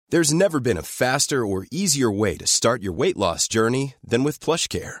There's never been a faster or easier way to start your weight loss journey than with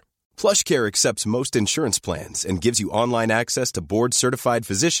PlushCare. PlushCare accepts most insurance plans and gives you online access to board-certified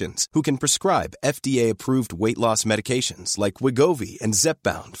physicians who can prescribe FDA-approved weight loss medications like Wegovy and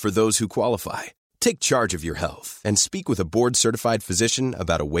Zepbound for those who qualify. Take charge of your health and speak with a board-certified physician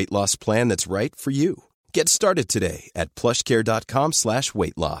about a weight loss plan that's right for you. Get started today at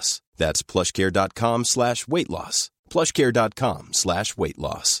plushcare.com/weight loss. That's plushcare.com/weight loss. plushcare.com/weight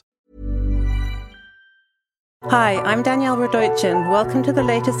loss. Hi, I'm Danielle Radoichin. Welcome to the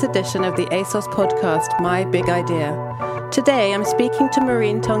latest edition of the ASOS podcast, My Big Idea. Today, I'm speaking to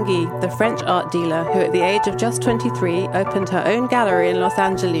Marine Tanguy, the French art dealer who at the age of just 23 opened her own gallery in Los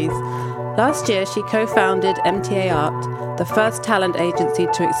Angeles. Last year, she co-founded MTA Art, the first talent agency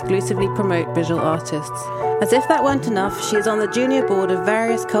to exclusively promote visual artists. As if that weren't enough, she is on the junior board of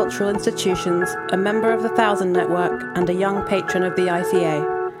various cultural institutions, a member of the Thousand Network, and a young patron of the ICA.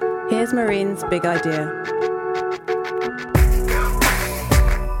 Here's Marine's big idea.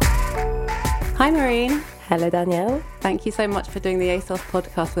 Hi, Marine. Hello, Danielle. Thank you so much for doing the ASOS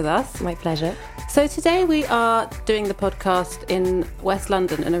podcast with us. My pleasure. So today we are doing the podcast in West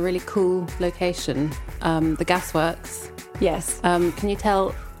London in a really cool location, the Gasworks. Yes. Can you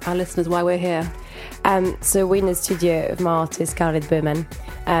tell our listeners why we're here? So we're in the studio of my artist, Scarlett Bowman,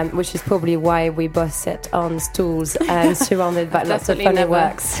 which is probably why we both sit on stools and surrounded by lots of funny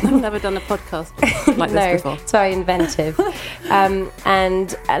works. I've never done a podcast like this before. It's very inventive.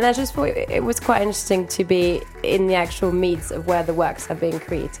 And I just thought it was quite interesting to be in the actual meats of where the works are being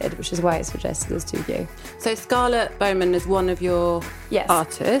created, which is why I suggested the studio. So Scarlett Bowman is one of your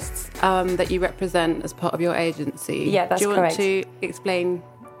artists that you represent as part of your agency. Yeah, that's correct. Do you want to explain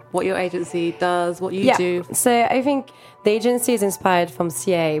what your agency does, what you do? So I think the agency is inspired from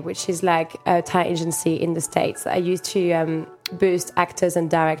CA, which is like a talent agency in the States. I used to boost actors and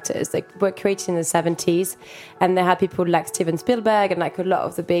directors. They were created in the 70s, and they had people like Steven Spielberg and like a lot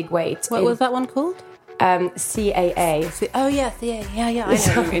of the big weight. What was that one called? CAA. Oh yeah, CAA. Yeah, I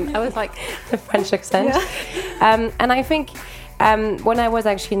know what you mean. I was like the French accent. Yeah. And I think when I was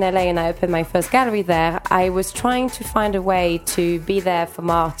actually in LA and I opened my first gallery there, I was trying to find a way to be there for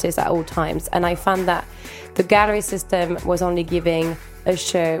my artists at all times. And I found that the gallery system was only giving a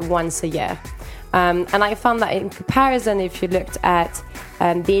show once a year. And I found that in comparison, if you looked at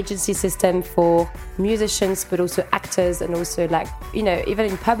the agency system for musicians, but also actors and also like, you know, even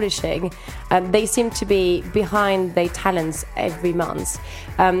in publishing, they seem to be behind their talents every month.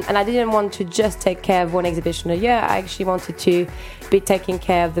 And I didn't want to just take care of one exhibition a year. I actually wanted to be taking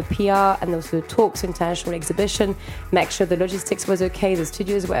care of the PR and also the talks, international exhibition, make sure the logistics was okay, the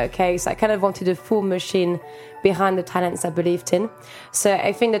studios were okay. So I kind of wanted a full machine behind the talents I believed in. So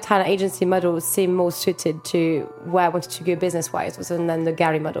I think the talent agency model seemed more suited to where I wanted to go business-wise, than the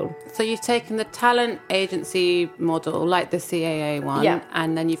gallery model. So you've taken the talent agency model, like the CAA one,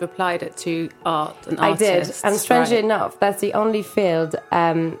 and then you've applied it to art and artists. I did, and strangely enough, that's the only field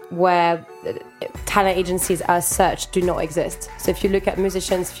where talent agencies as such do not exist. So if you look at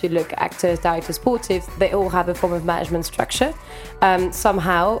musicians, if you look at actors, directors, sportives, they all have a form of management structure.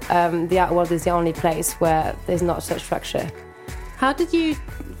 Somehow, the art world is the only place where there's not such structure. How did you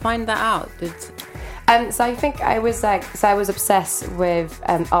find that out? So I think I was obsessed with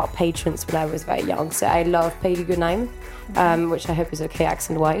art patrons when I was very young. So I love Peggy Guggenheim, which I hope is okay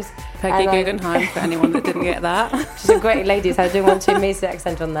accent-wise. Peggy Guggenheim, for anyone that didn't get that. She's a great lady, so I don't want to miss the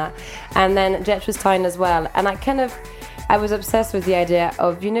accent on that. And then Gertrude Stein as well. And I was obsessed with the idea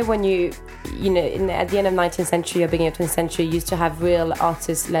of, when at the end of 19th century or beginning of 20th century, you used to have real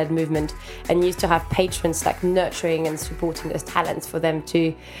artist-led movement and you used to have patrons like nurturing and supporting those talents for them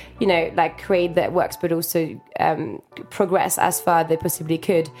to, create their works, but also progress as far as they possibly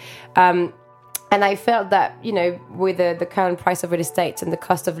could. And I felt that, with the current price of real estate and the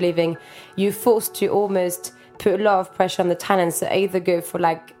cost of living, you're forced to almost put a lot of pressure on the talents to either go for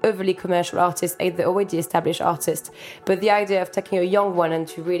like overly commercial artists, either already established artists. But the idea of taking a young one and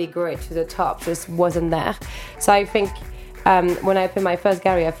to really grow it to the top just wasn't there. So I think when I opened my first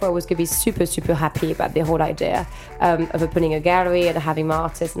gallery, I thought I was going to be super, super happy about the whole idea of opening a gallery and having my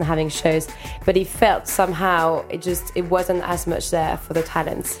artists and having shows. But it felt somehow it wasn't as much there for the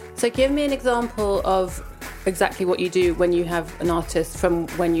talents. So give me an example of exactly what you do when you have an artist, from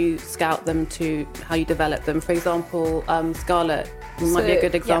when you scout them to how you develop them. For example, Scarlett might be a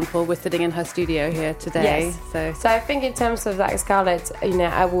good example. We're sitting in her studio here today. Yes. So I think in terms of like Scarlett,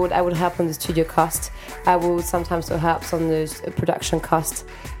 I would help on the studio cost. I would sometimes help on the production cost.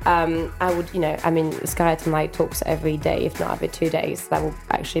 I would, Scarlett and I talks every day, if not every 2 days. That will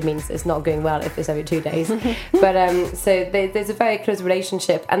actually means it's not going well if it's every 2 days. But so there's a very close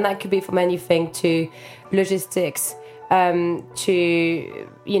relationship, and that could be from anything to logistics, to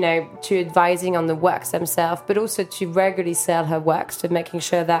advising on the works themselves, but also to regularly sell her works, to making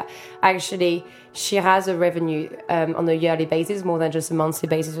sure that actually she has a revenue on a yearly basis, more than just a monthly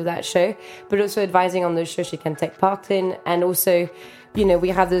basis with that show, but also advising on the show she can take part in. And also, we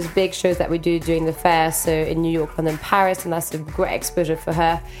have those big shows that we do during the fair, so in New York, London, Paris, and that's a great exposure for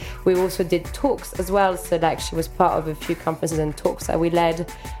her. We also did talks as well, so like she was part of a few conferences and talks that we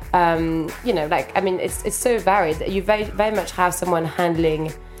led. It's so varied. You very, very much have someone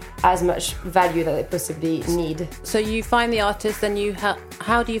handling as much value that they possibly need. So you find the artists, and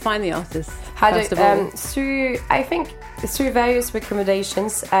how do you find the artists? Through various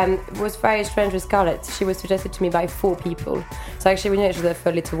recommendations. It was very strange with Scarlett. She was suggested to me by 4 people. So actually we knew each other for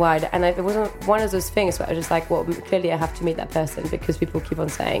a little while, and it wasn't one of those things where I was just like, well, clearly I have to meet that person, because people keep on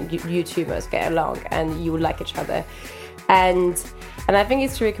saying you two must get along and you would like each other. And I think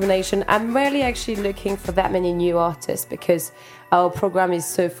it's through recommendation. I'm rarely actually looking for that many new artists, because our program is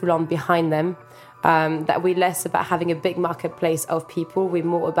so full on behind them, that we're less about having a big marketplace of people. We're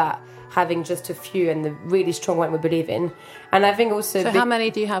more about having just a few and the really strong one we believe in. And I think also... So how many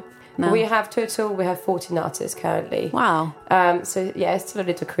do you have now? We have 14 artists currently. Wow. So yeah, it's still a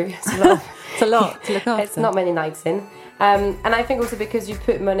little crew. It's a lot. It's a lot to look after. It's not many nights in. And I think also because you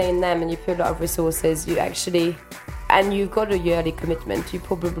put money in them and you put a lot of resources, you actually... And you've got a yearly commitment, you're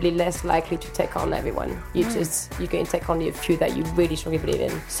probably less likely to take on everyone. You're going to take only a few that you really strongly believe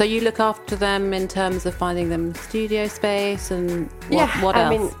in. So you look after them in terms of finding them studio space and what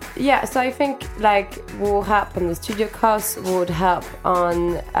else? So I think will help on the studio costs, would help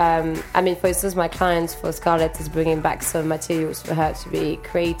on, for instance, my clients for Scarlett is bringing back some materials for her to be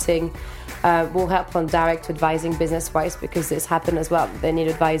creating. Will help on direct advising business-wise, because this happened as well. They need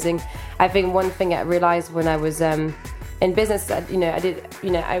advising. I think one thing I realized when I was in business, that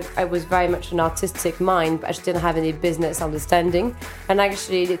I was very much an artistic mind, but I just didn't have any business understanding. And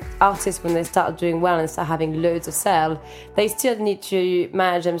actually, the artists, when they start doing well and start having loads of sales, they still need to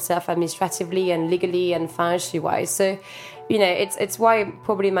manage themselves administratively and legally and financially-wise. So, it's why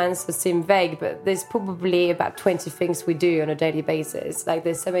probably answers seem vague, but there's probably about 20 things we do on a daily basis. Like,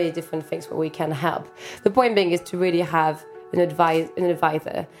 there's so many different things where we can help. The point being is to really have an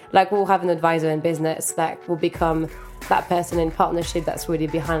advisor. Like, we'll have an advisor in business that will become that person in partnership that's really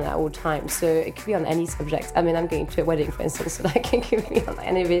behind at all times. So it could be on any subject. I'm going to a wedding, for instance, so that can be on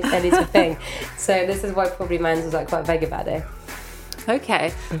any little thing. So this is why probably my answers are quite vague about it.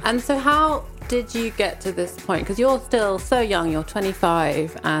 Okay. And so how did you get to this point? Because you're still so young, you're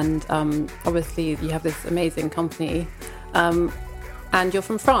 25, and obviously you have this amazing company, and you're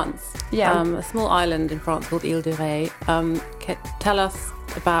from France. Yeah. A small island in France called Ile de Ré. Tell us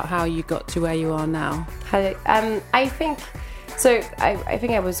about how you got to where you are now. I think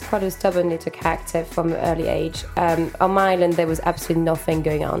I was quite a stubborn little character from an early age. On my island, there was absolutely nothing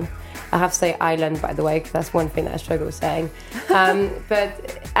going on. I have to say island, by the way, because that's one thing that I struggle with saying. And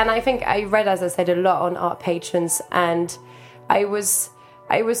I think I read, as I said, a lot on art patrons, and I was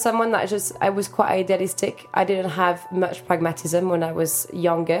someone that I was quite idealistic. I didn't have much pragmatism when I was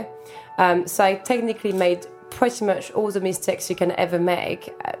younger. So I technically made pretty much all the mistakes you can ever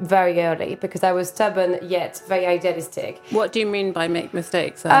make very early, because I was stubborn yet very idealistic. What do you mean by make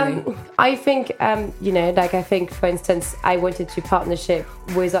mistakes early? I think, I think, for instance, I went into partnership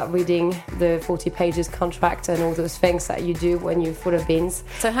without reading the 40 pages contract and all those things that you do when you're full of beans.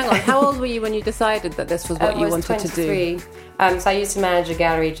 So hang on, how old were you when you decided that this was what you wanted 23. to do? So I used to manage a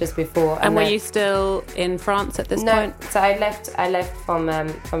gallery just before. And were you still in France at this point? No, so I left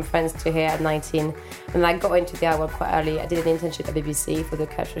from France to here at 19, and I got into the art world quite early. I did an internship at BBC for the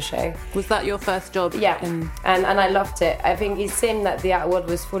culture show. Was that your first job? Yeah, and I loved it. I think it seemed that the art world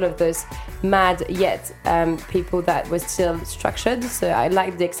was full of those mad yet people that were still structured. So I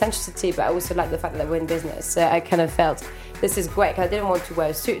liked the eccentricity, but I also liked the fact that they were in business. So I kind of felt, this is great. I didn't want to wear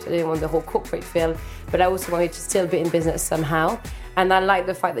a suit. I didn't want the whole corporate feel, but I also wanted to still be in business somehow. And I like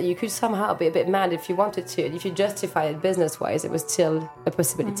the fact that you could somehow be a bit mad if you wanted to. If you justify it business-wise, it was still a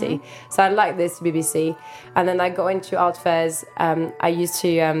possibility. Mm-hmm. So I like this BBC. And then I got into art fairs. I used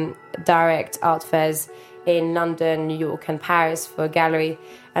to direct art fairs in London, New York, and Paris for a gallery.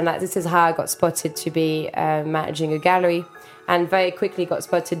 And this is how I got spotted to be managing a gallery. And very quickly got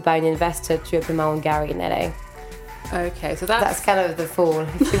spotted by an investor to open my own gallery in LA. Okay, so that's kind of the full.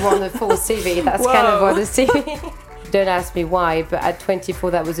 If you want the full CV, that's kind of what the CV. Don't ask me why, but at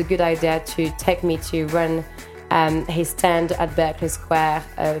 24, that was a good idea to take me to run his stand at Berkeley Square,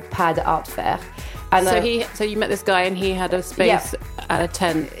 PAD Art Fair. And so you met this guy and he had a space at a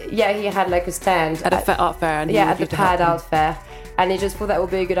tent. Yeah, he had like a stand at a art fair. And at the PAD Art Fair. And he just thought that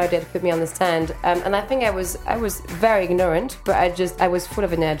would be a good idea to put me on the stand. And I think I was very ignorant, but I was full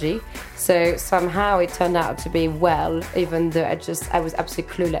of energy. So somehow it turned out to be well, even though I was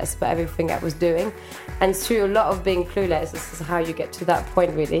absolutely clueless about everything I was doing. And through a lot of being clueless, this is how you get to that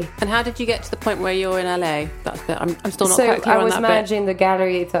point, really. And how did you get to the point where you're in LA? I'm still not quite clear on that bit. So I was managing the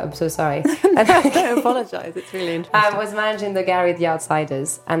gallery. I'm so sorry. Don't apologise. It's really interesting. I was managing the gallery The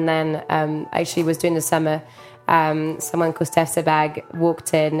Outsiders, and then actually was doing the summer. Someone called Steph Sebag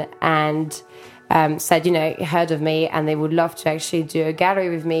walked in and said, heard of me and they would love to actually do a gallery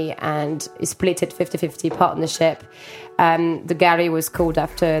with me and split it 50-50 partnership. The gallery was called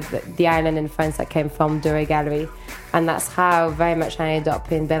after the island in France that came from, Doré Gallery. And that's how very much I ended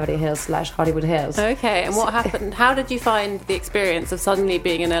up in Beverly Hills / Hollywood Hills. Okay, and what happened? How did you find the experience of suddenly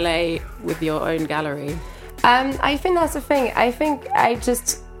being in LA with your own gallery? I think that's the thing.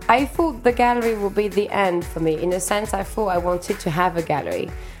 I thought the gallery would be the end for me. In a sense, I thought I wanted to have a gallery.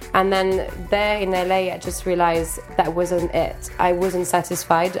 And then there in LA, I just realized that wasn't it. I wasn't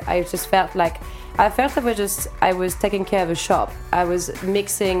satisfied. I just felt like I was taking care of a shop. I was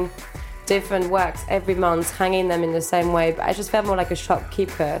mixing different works every month, hanging them in the same way. But I just felt more like a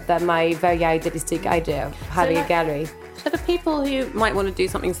shopkeeper than my very idealistic idea of having a gallery. So for people who might want to do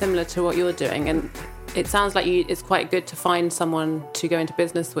something similar to what you're doing, and it sounds like it's quite good to find someone to go into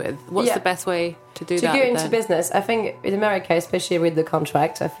business with. What's the best way to do that? To go into business, I think in America, especially with the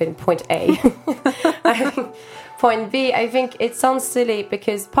contract, I think point A. Point B, I think it sounds silly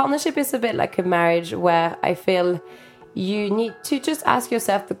because partnership is a bit like a marriage where I feel you need to just ask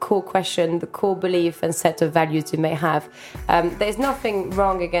yourself the core question, the core belief and set of values you may have. There's nothing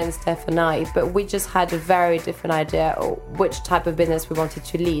wrong against Steph and I, but we just had a very different idea of which type of business we wanted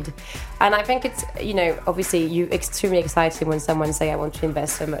to lead. And I think it's, obviously you're extremely excited when someone say, I want to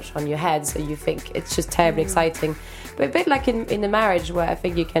invest so much on your head, so you think it's just terribly exciting. But a bit like in the marriage where I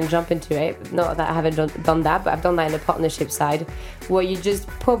think you can jump into it, not that I haven't done that, but I've done that in the partnership side, where you just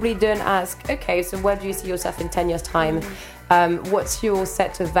probably don't ask, okay, so where do you see yourself in 10 years' time? What's your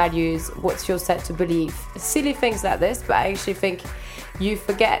set of values? What's your set of belief? Silly things like this, but I actually think you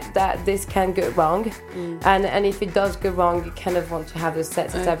forget that this can go wrong. And if it does go wrong, you kind of want to have those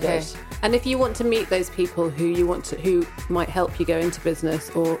sets established. Okay. And if you want to meet those people who might help you go into business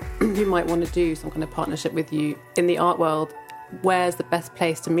or who might want to do some kind of partnership with you in the art world, where's the best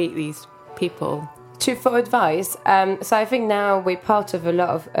place to meet these people? For advice, so I think now we're part of a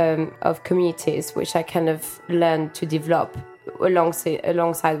lot of communities, which I kind of learned to develop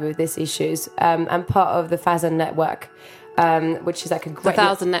alongside with these issues. I'm part of the Thousand Network, which is like a great... The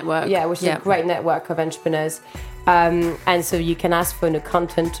Thousand Network. Yeah, which is a great network of entrepreneurs. And so you can ask for an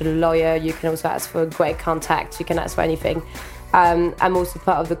accountant, a lawyer, you can also ask for a great contact, you can ask for anything. I'm also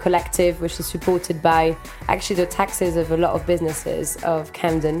part of the collective, which is supported by actually the taxes of a lot of businesses of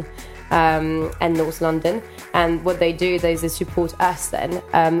Camden. And North London, and what they do is they support us then,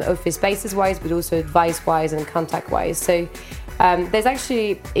 office spaces wise, but also advice wise and contact wise. So there's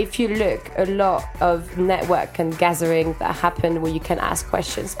actually, if you look, a lot of network and gathering that happen where you can ask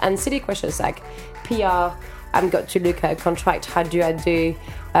questions and silly questions like PR. I've got to look at a contract. How do I do?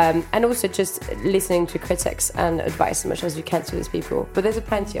 And also just listening to critics and advice as much as you can to these people. But there's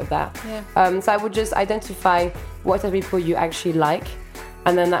plenty of that. Yeah. So I would just identify what are people you actually like.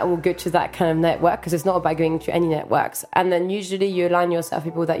 And then that will go to that kind of network, because it's not about going to any networks. And then usually you align yourself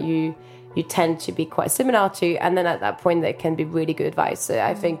with people that you tend to be quite similar to. And then at that point, there can be really good advice. So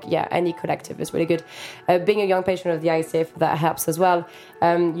I think, any collective is really good. Being a young patron of the ICF, that helps as well.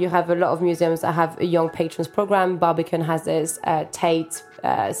 You have a lot of museums that have a young patrons program. Barbican has this, Tate,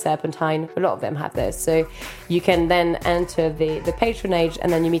 Serpentine, a lot of them have this. So you can then enter the patronage,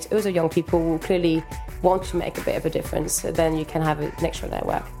 and then you meet other young people who clearly want to make a bit of a difference. So then you can have an extra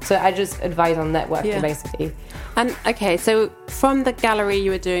network. So I just advise on networking, basically. And okay, so from the gallery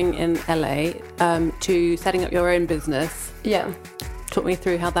you were doing in LA to setting up your own business. Yeah. Talk me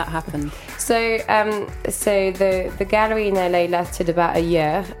through how that happened. So the gallery in LA lasted about a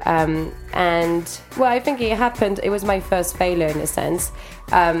year. and well, I think it happened. It was my first failure in a sense.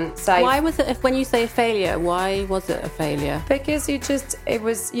 Why was it? When you say failure, why was it a failure? Because it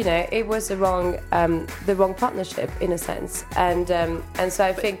was the wrong partnership in a sense, and so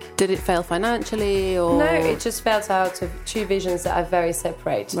I think. Did it fail financially, or no? It just fell out of two visions that are very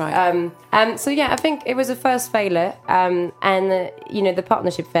separate. Right. So yeah, I think it was a first failure, and the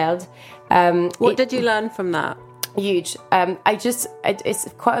partnership failed. What did you learn from that? Huge. It's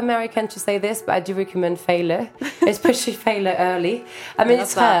quite American to say this, but I do recommend failure, especially failure early. I mean,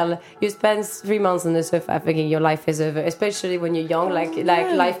 it's hell. You spend 3 months on the sofa thinking your life is over, especially when you're young. Like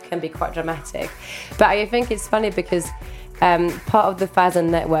life can be quite dramatic. But I think it's funny because part of the Thousand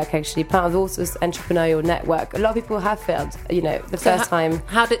Network, actually, part of also entrepreneurial network, a lot of people have failed, first time.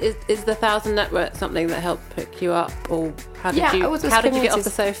 Is the Thousand Network something that helped pick you up, or how did you get off the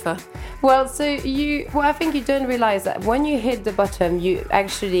sofa? Well, I think you don't realize that when you hit the bottom, you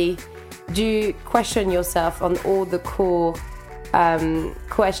actually do question yourself on all the core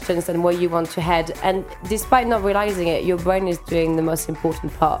questions and where you want to head, and despite not realizing it, your brain is doing the most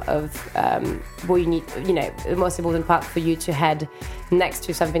important part of what you need, the most important part for you to head next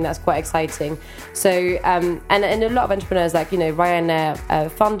to something that's quite exciting. So and a lot of entrepreneurs, like Ryanair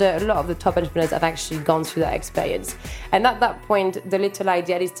founder, a lot of the top entrepreneurs have actually gone through that experience, and at that point the little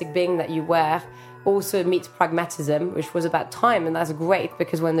idealistic being that you were also meets pragmatism, which was about time, and that's great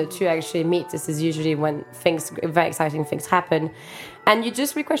because when the two actually meet, this is usually when very exciting things happen, and you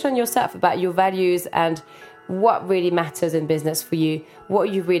just re-question yourself about your values and what really matters in business for you, what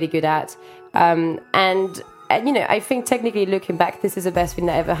are you really good at, and I think technically looking back, this is the best thing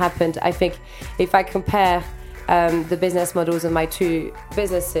that ever happened. I think if I compare the business models of my two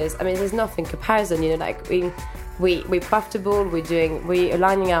businesses, I mean, there's nothing comparison. We're profitable, we're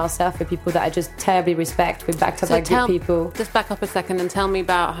aligning ourselves with people that I just terribly respect. We're backed up by good people. Just back up a second and tell me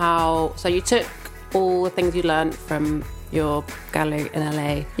about how, so you took all the things you learned from your gallery in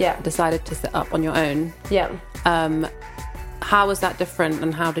LA, decided to set up on your own. Yeah. How was that different,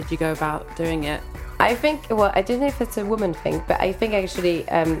 and how did you go about doing it? I think, well, I don't know if it's a woman thing, but I think actually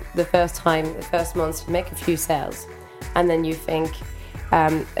the first months you make a few sales, and then you think,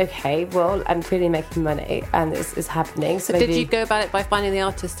 okay, well, I'm clearly making money and this is happening. So did you go about it by finding the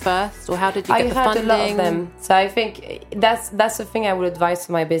artist first, or how did you get the funding? I had a lot of them. So I think that's the thing I would advise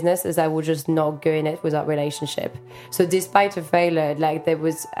for my business, is I would just not go in it without relationship. So despite a failure,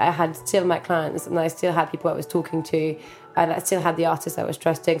 I had still my clients, and I still had people I was talking to, and I still had the artists I was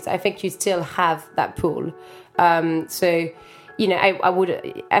trusting. So I think you still have that pool. I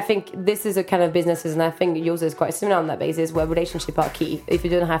think this is a kind of businesses, and I think yours is quite similar on that basis, where relationships are key. If you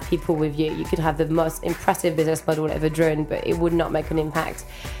don't have people with you, you could have the most impressive business model ever drawn, but it would not make an impact.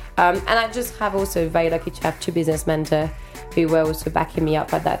 And I just have also very lucky to have two business mentors who were also backing me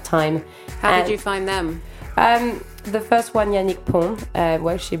up at that time. How did you find them? The first one, Yannick Pont,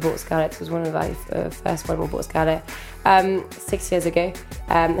 where she bought Scarlett, was one of my first one who bought Scarlett 6 years ago.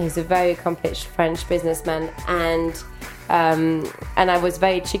 He's a very accomplished French businessman, and I was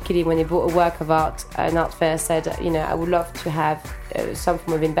very cheeky when he bought a work of art, an art fair, said, I would love to have some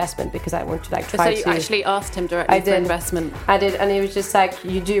form of investment because I want to try to... So you actually asked him directly for investment? I did, and he was just like,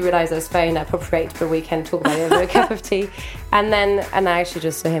 you do realise that's very inappropriate, but we can talk about it over a cup of tea. And I actually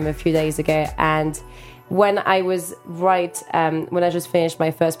just saw him a few days ago, and when I was when I just finished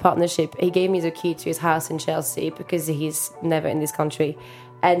my first partnership, he gave me the key to his house in Chelsea because he's never in this country.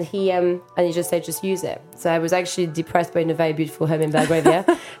 And he just said, just use it. So I was actually depressed, but in a very beautiful home in Belgravia.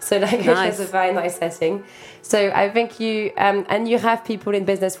 So nice. It was a very nice setting. So I think you have people in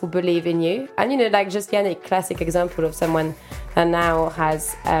business who believe in you. And, just Yannick, classic example of someone that now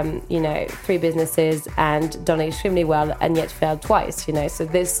has, 3 businesses and done extremely well and yet failed twice, So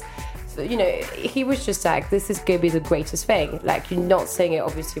this... he was just like, this is going to be the greatest thing. Like, you're not saying it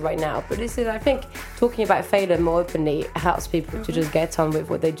obviously right now, but this is, I think, talking about failure more openly helps people to just get on with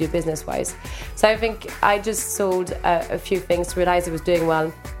what they do business-wise. So I think I just sold a few things, realized it was doing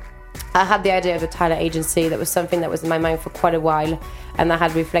well. I had the idea of a talent agency. That was something that was in my mind for quite a while, and I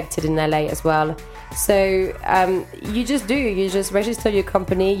had reflected in LA as well. So you just register your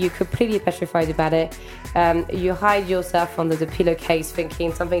company, you're completely petrified about it, you hide yourself under the pillowcase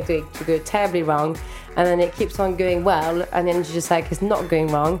thinking something to go terribly wrong, and then it keeps on going well, and then you're just like, it's not going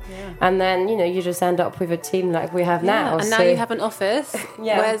wrong, and then you just end up with a team like we have now. And now you have an office.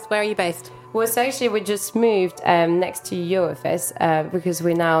 Where are you based? Well, so actually we just moved next to your office because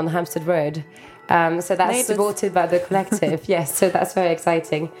we're now on Hampstead Road. So that's supported by the collective. Yes, so that's very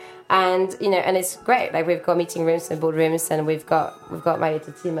exciting. And, and it's great. Like, we've got meeting rooms and boardrooms, and we've got my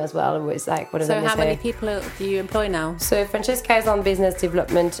little team as well. It's like one of them. So how many people do you employ now? So Francesca is on business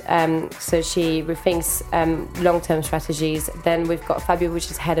development. So she rethinks long-term strategies. Then we've got Fabio,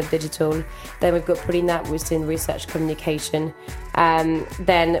 which is head of digital. Then we've got Paulina, which is in research communication.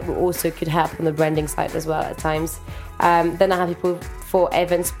 Then we also could help on the branding side as well at times. Then I have people for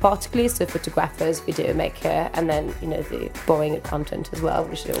events, particularly, so photographers, video maker, and then, the boring content as well,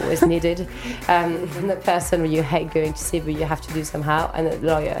 which is always needed. And the person you hate going to see, but you have to do somehow, and a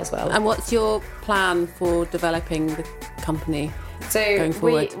lawyer as well. And what's your plan for developing the company? So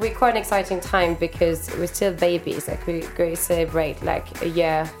we're quite an exciting time because we're still babies. Like, we're going to celebrate like a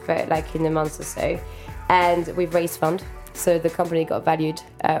year, like in a month or so, and we've raised fund. So the company got valued,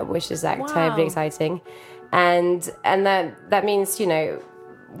 which is like terribly exciting. And that means,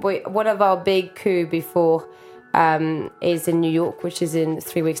 one of our big coup before is in New York, which is in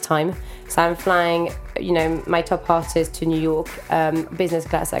 3 weeks' time. So I'm flying, my top artists to New York, business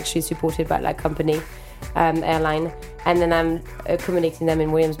class, actually supported by like company airline. And then I'm accommodating them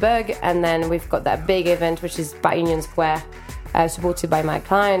in Williamsburg. And then we've got that big event, which is by Union Square, supported by my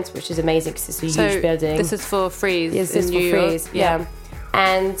clients, which is amazing because it's a huge building. This is for Frieze. Yes, this is for Frieze, yeah.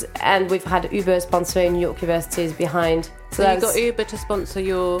 And we've had Uber sponsoring New York universities behind. So you got Uber to sponsor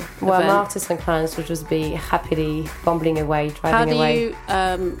your event? My artists and clients would just be happily bumbling away, driving away.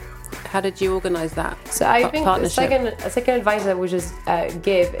 How did you organise that? So I think a second advice I would just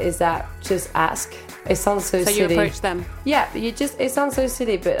give is that just ask. It sounds so silly. So you approach them? Yeah, it sounds so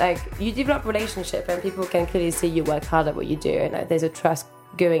silly, but like, you develop relationship and people can clearly see you work hard at what you do, and like, there's a trust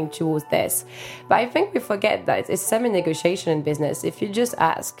going towards this. But I think we forget that it's semi-negotiation in business. If you just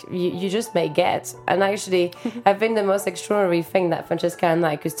ask, you just may get. And actually, I think the most extraordinary thing that Francesca and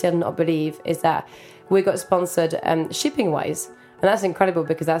I could still not believe is that we got sponsored shipping-wise. And that's incredible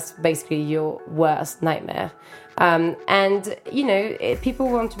because that's basically your worst nightmare. People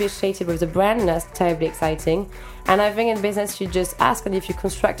want to be associated with the brand, and that's terribly exciting. And I think in business, you just ask, and if you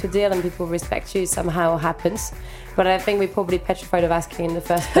construct a deal and people respect you, somehow it happens. But I think we're probably petrified of asking in the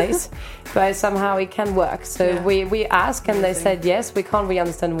first place, but somehow it can work. So we ask, and they said yes. We can't really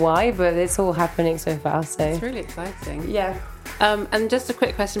understand why, but it's all happening so far. So it's really exciting. Yeah. And just a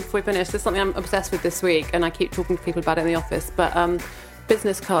quick question before we finish. There's something I'm obsessed with this week, and I keep talking to people about it in the office, but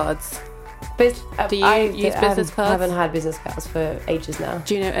business cards. Do you use business cards? I haven't had business cards for ages now.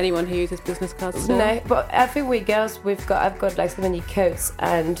 Do you know anyone who uses business cards still? No, but I think we girls, I've got like so many coats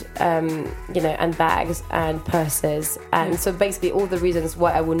and and bags and purses, and so basically all the reasons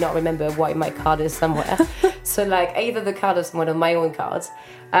why I would not remember why my card is somewhere. So like either the card of someone or my own cards.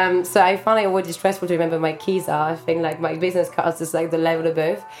 So I find it already stressful to remember my keys are. I think like my business cards is like the level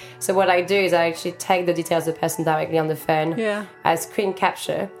above. So what I do is I actually take the details of the person directly on the phone. Yeah. I screen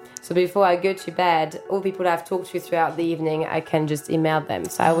capture. So before I go to bed, all people I've talked to throughout the evening, I can just email them.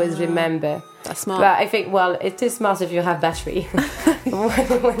 So I always remember. That's smart. But I think, it is smart if you have battery.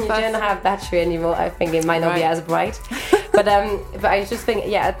 when you don't have battery anymore, I think it might not be as bright. But I just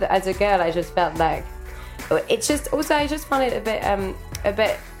think, as a girl, I just felt like it's just. Also, I just find it a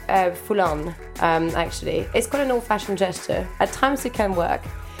bit full on. Actually, it's quite an old-fashioned gesture. At times, it can work.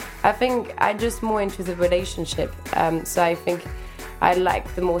 I think I'm just more into the relationship. So I think I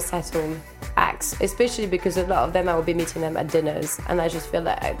like the more settled acts, especially because a lot of them I will be meeting them at dinners, and I just feel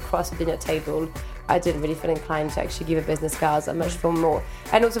that across a dinner table I didn't really feel inclined to actually give a business card. I much feel more.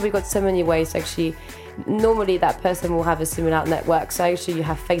 And also we've got so many ways to actually, normally that person will have a similar network, so actually you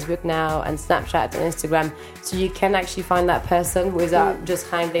have Facebook now and Snapchat and Instagram, so you can actually find that person without just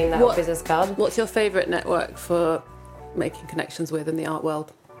handing that business card. What's your favourite network for making connections with in the art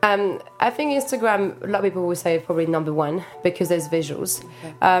world? I think Instagram, a lot of people will say probably number one because there's visuals.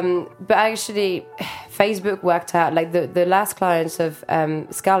 Okay. But actually, Facebook worked out. Like the last clients of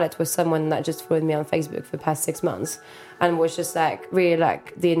Scarlett was someone that just followed me on Facebook for the past 6 months and was just like really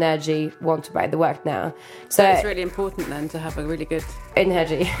like the energy, want to write the work now. So it's really important then to have a really good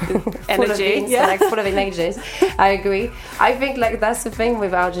energy. Full of beans, like full of images. I agree. I think like that's the thing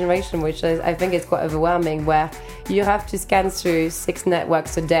with our generation, which is, I think it's quite overwhelming, where you have to scan through 6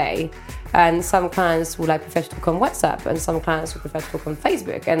 networks a day, and some clients will like prefer to talk on WhatsApp, and some clients will prefer to talk on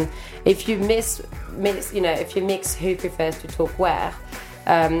Facebook. And if you if you mix who prefers to talk where,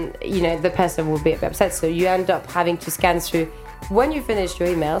 the person will be a bit upset. So you end up having to scan through when you finish your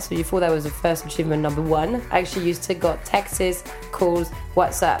email, so you thought that was the first achievement number one, actually you still got texts, calls,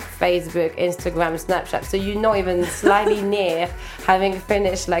 WhatsApp, Facebook, Instagram, Snapchat. So you're not even slightly near having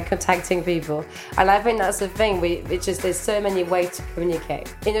finished like contacting people. And I think that's the thing. There's so many ways to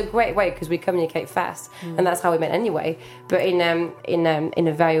communicate in a great way because we communicate fast, and that's how we met anyway. But in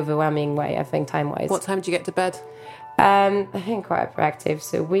a very overwhelming way, I think, time-wise. What time do you get to bed? I think quite proactive.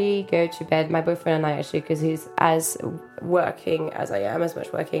 So we go to bed, my boyfriend and I actually, because he's as working as I am, as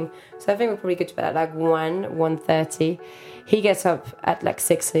much working. So I think we'll probably go to bed at like 1:30. He gets up at like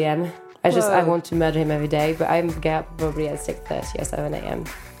 6 a.m. I want to murder him every day, but I get up probably at 6:30 or 7 a.m.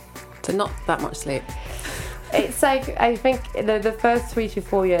 So not that much sleep. It's like, I think the first 3 to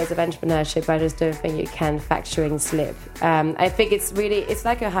 4 years of entrepreneurship, I just don't think you can factor in sleep. I think it's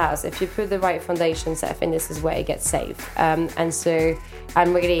like a house. If you put the right foundations, I think this is where it gets safe. And so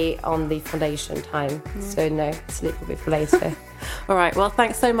I'm really on the foundation time. So no, sleep will be for later. All right. Well,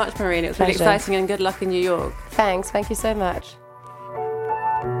 thanks so much, Maureen. It was really exciting, and good luck in New York. Thanks. Thank you so much.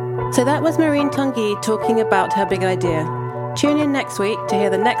 So that was Maureen Tanguy talking about her big idea. Tune in next week to hear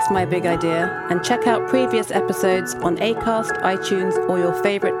the next My Big Idea, and check out previous episodes on Acast, iTunes, or your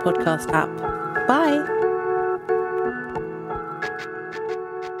favourite podcast app. Bye!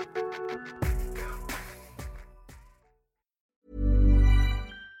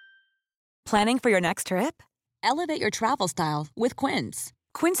 Planning for your next trip? Elevate your travel style with Quince.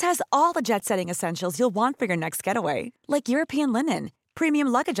 Quince has all the jet-setting essentials you'll want for your next getaway, like European linen, premium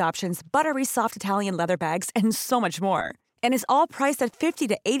luggage options, buttery soft Italian leather bags, and so much more. And is all priced at 50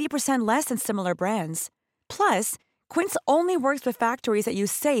 to 80% less than similar brands. Plus, Quince only works with factories that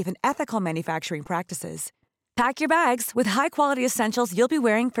use safe and ethical manufacturing practices. Pack your bags with high-quality essentials you'll be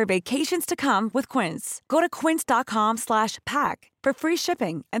wearing for vacations to come with Quince. Go to quince.com/pack for free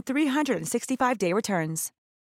shipping and 365-day returns.